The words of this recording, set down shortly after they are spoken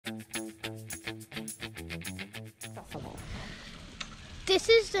This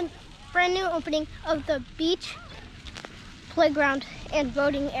is the brand new opening of the beach, playground, and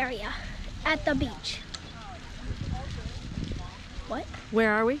boating area at the beach. What?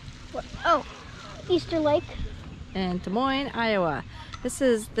 Where are we? What? Oh, Easter Lake. In Des Moines, Iowa. This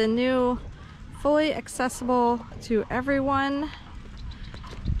is the new, fully accessible to everyone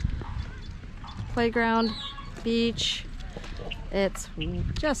playground, beach. It's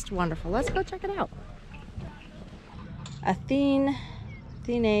just wonderful. Let's go check it out. Athene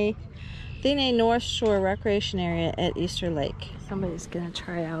North Shore Recreation Area at Easter Lake. Somebody's gonna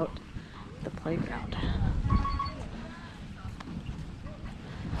try out the playground.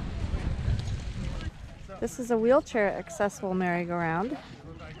 This is a wheelchair accessible merry-go-round.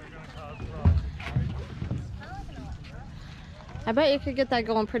 I bet you could get that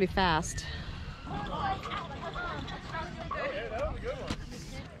going pretty fast.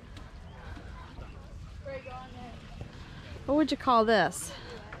 What would you call this?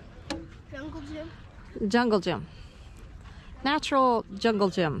 Jungle gym. Jungle gym. Natural jungle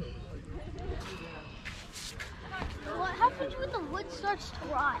gym. What happens when the wood starts to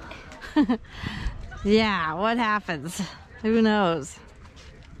rot? Yeah, what happens? Who knows?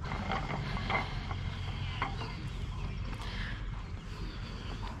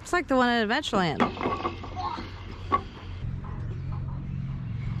 It's like the one at Adventureland.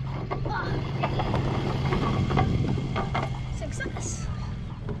 Success.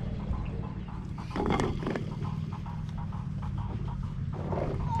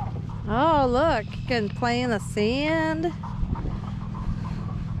 Oh, look, you can play in the sand.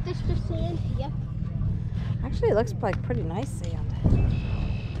 This is sand, yep. Actually, it looks like pretty nice sand.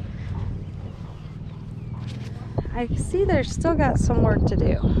 I see they've still got some work to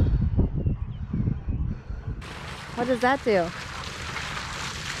do. What does that do?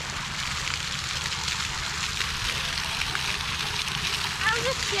 I was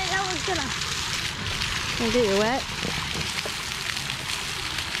just scared that was Gonna get you wet?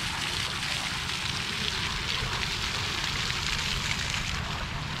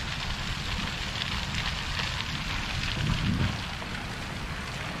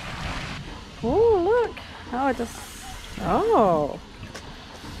 Oh, look. Oh, it just... Oh.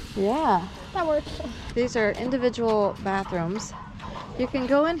 Yeah. That works. These are individual bathrooms. You can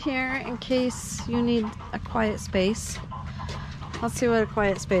go in here in case you need a quiet space. Let's see what a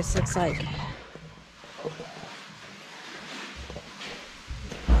quiet space looks like.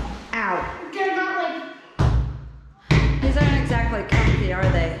 Ow. They're not like... These aren't exactly comfy, are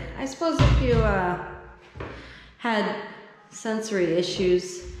they? I suppose if you had sensory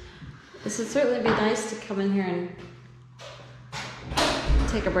issues, this would certainly be nice to come in here and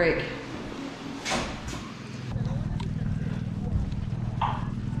take a break.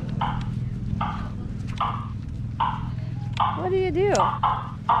 What do you do?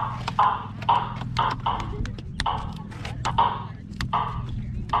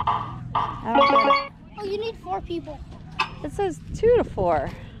 I don't get it. Oh, you need 4 people. It says 2 to 4.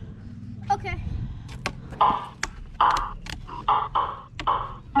 Okay.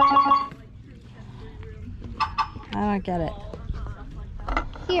 I don't get it.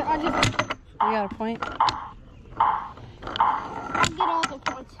 Here, I'll just... You got a point? I'll get all the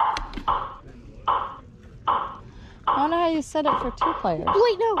points. I don't know how you set it for 2 players.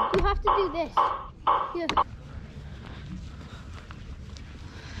 Wait, no, you have to do this. Yeah.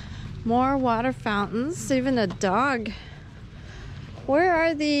 More water fountains, even a dog. Where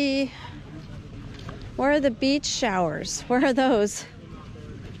are the beach showers? Where are those?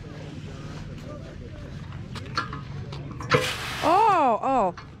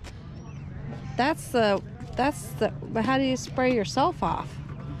 Oh. But how do you spray yourself off?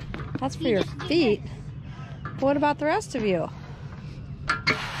 That's for your feet. What about the rest of you?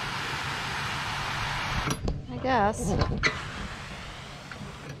 I guess.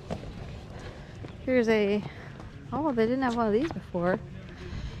 Here's a... Oh, they didn't have one of these before.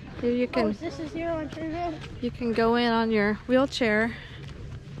 Here you can... Oh, is this a 0 on Serene? You can go in on your wheelchair.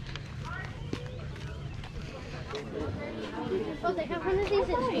 Oh, they have one of these at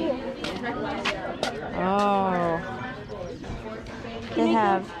school. Oh. They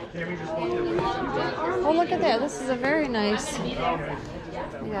have... Oh, look at that. This is a very nice...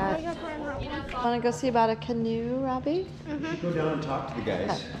 Yeah. Want to go see about a canoe, Robbie? Go down and talk to the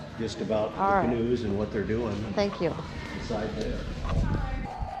guys just about the canoes and what they're doing. Thank you. Inside there.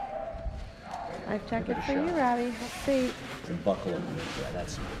 Life jacket for you, Robbie. Let's see. And buckle it. Yeah,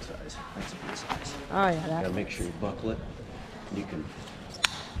 that's a good size. That's a good size. Oh, yeah. Gotta make sure you buckle it. You can.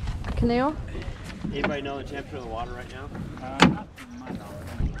 A canoe? Anybody know the temperature of the water right now? Not to my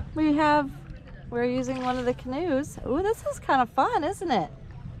knowledge. we're using one of the canoes. Ooh, this is kind of fun, isn't it?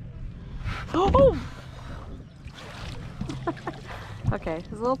 Oh! Okay,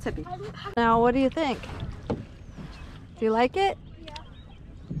 it's a little tippy. Now, what do you think? Do you like it? Yeah.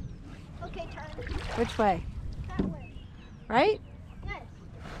 Okay, turn. Which way? That way. Right? Yes.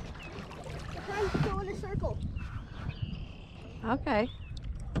 We're trying to go in a circle. Okay.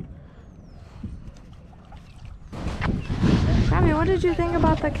 Robbie, what did you think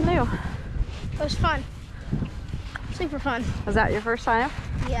about the canoe? It was fun. Super fun. Was that your first time?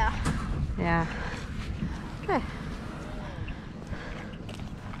 Yeah. Yeah. Okay.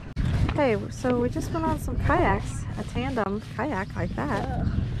 Hey, so we just went on some kayaks, a tandem kayak like that.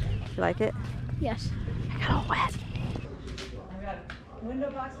 You like it? Yes. I got all wet.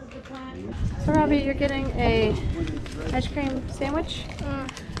 Window boxes to plant. So Robbie, you're getting a ice cream sandwich?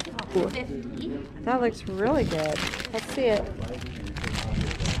 Ooh, that looks really good. Let's see it.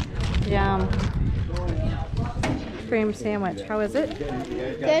 Yum. Cream sandwich. How is it?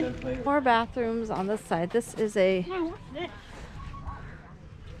 Good. More bathrooms on this side. This is a...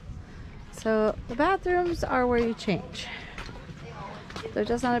 So the bathrooms are where you change. There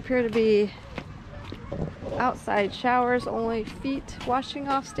does not appear to be outside showers, only feet washing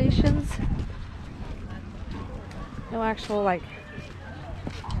off stations. No actual like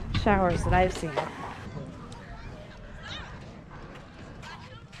showers that I've seen.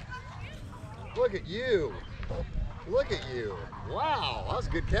 Look at you. Look at you. Wow, that was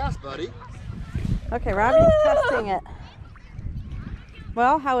a good cast, buddy. Okay, Robbie's testing it.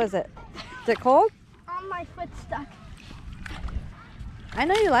 Well, how is it? Is it cold? My foot stuck. I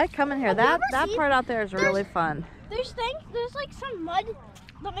know you like coming here. Have you That ever part out there is really fun. There's like some mud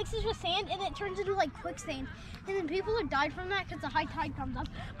that mixes with sand and it turns into like quicksand. And then people have died from that because the high tide comes up.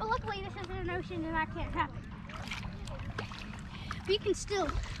 But luckily this isn't an ocean and that can't happen. But you can still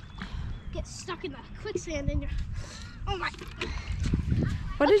get stuck in the quicksand and you're, oh my.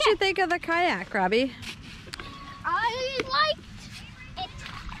 What did you think of the kayak, Robbie? I liked it.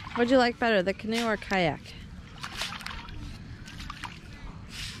 What'd you like better, the canoe or kayak?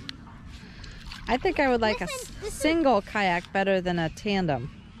 I think I would like a single kayak better than a tandem.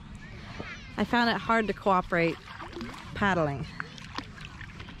 I found it hard to cooperate paddling.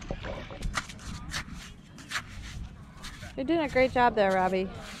 You're doing a great job there, Robbie.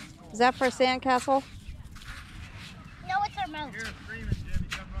 Is that for a sandcastle? No, it's our mouth.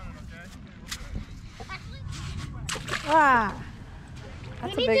 Ah,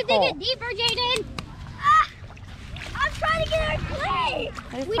 that's We a need big to dig hole. it deeper, Jaden. Ah, I'm trying to get our clay.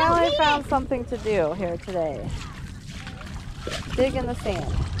 I We don't finally need found it. something to do here today. Dig in the sand.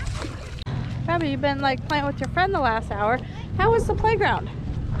 Robbie, you've been like playing with your friend the last hour. How was the playground?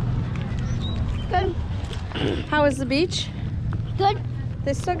 Good. How was the beach? Good.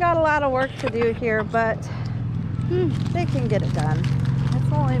 They still got a lot of work to do here, but they can get it done.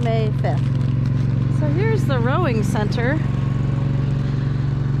 It's only May 5th. So here's the rowing center.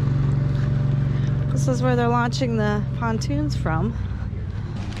 This is where they're launching the pontoons from.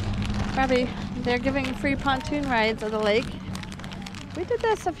 Robbie, they're giving free pontoon rides of the lake. We did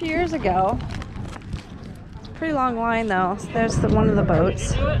this a few years ago. It's a pretty long line though. So there's one of the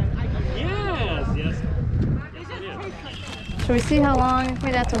boats. Yes, yes. Should we see how long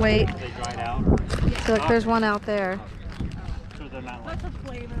we'd have to wait? They dried out. So look, there's one out there. So they're not like,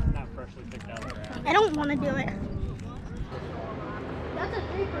 not freshly picked out of the ground. I don't want to do it. That's a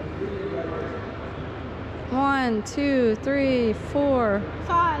 1, 2, 3, 4.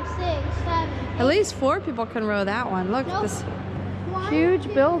 5, 6, 7. At least 4 people can row that one. Look at Nope. this 1, huge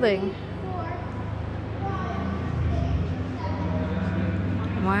 2, building. 4,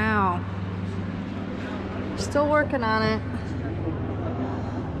 5, Wow. Still working on it.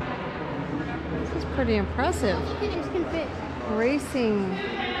 This is pretty impressive. 6. Things can fit. Racing.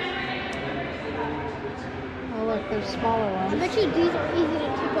 Oh look, there's smaller I ones. bet you these are easy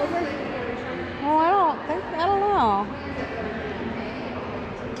to tip over. Oh, I don't know.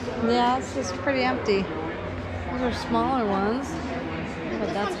 Yeah, it's just pretty empty. Those are smaller ones. But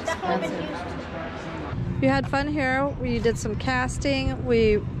This that's one's definitely been expensive. used. You had fun here. We did some casting.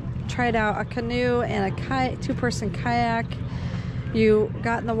 We tried out a canoe and a two-person kayak. You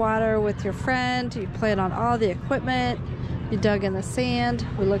got in the water with your friend. You played on all the equipment. You dug in the sand.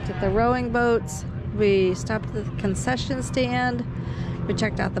 We looked at the rowing boats. We stopped at the concession stand. We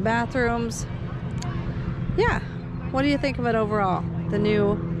checked out the bathrooms. Yeah. What do you think of it overall? The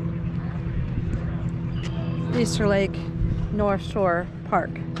new Easter Lake North Shore Park.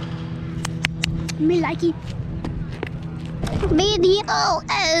 Me like it. Video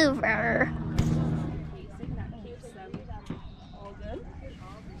over.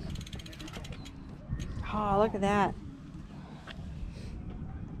 Oh, look at that.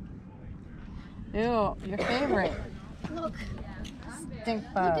 Ew, your favorite. Look. Stink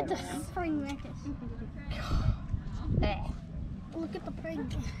Look bug. at the praying mantis. Look at the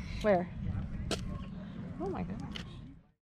praying. Where? Oh my gosh.